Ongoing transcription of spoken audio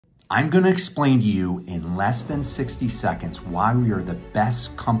I'm going to explain to you in less than 60 seconds why we are the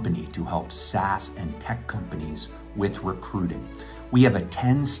best company to help SaaS and tech companies with recruiting. We have a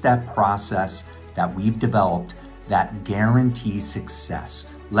 10-step process that we've developed that guarantees success.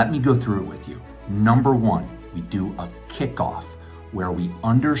 Let me go through it with you. Number one, we do a kickoff where we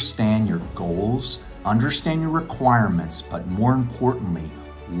understand your goals, understand your requirements, but more importantly,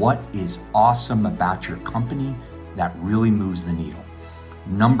 what is awesome about your company that really moves the needle.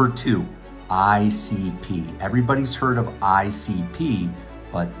 Number two, ICP. Everybody's heard of ICP,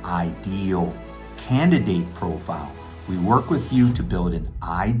 but Ideal Candidate Profile. We work with you to build an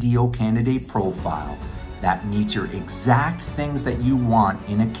ideal candidate profile that meets your exact things that you want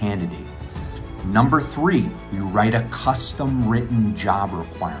in a candidate. Number three, we write a custom written job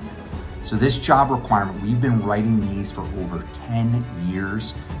requirement. So this job requirement, we've been writing these for over 10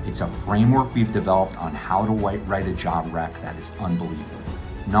 years. It's a framework we've developed on how to write a job rec that is unbelievable.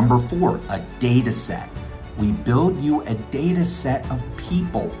 Number four, a data set. We build you a data set of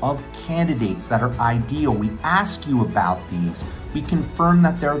people, of candidates that are ideal. We ask you about these. We confirm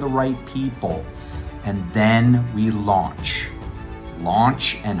that they're the right people. And then we launch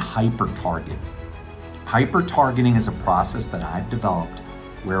and hyper-target. Hyper-targeting is a process that I've developed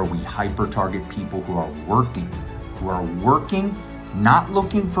where we hyper-target people who are working, not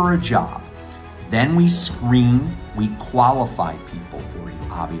looking for a job. Then we screen, we qualify people for you,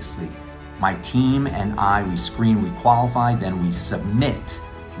 obviously. My team and I, we screen, we qualify, then we submit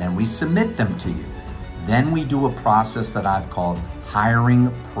them to you. Then we do a process that I've called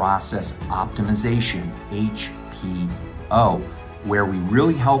Hiring Process Optimization, HPO, where we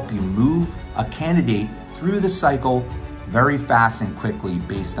really help you move a candidate through the cycle very fast and quickly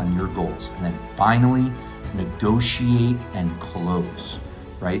based on your goals. And then finally, negotiate and close,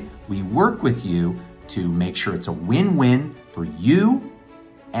 right? We work with you to make sure it's a win-win for you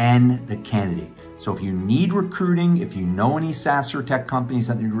and the candidate. So if you need recruiting, if you know any SaaS or tech companies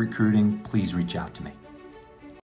that need recruiting, please reach out to me.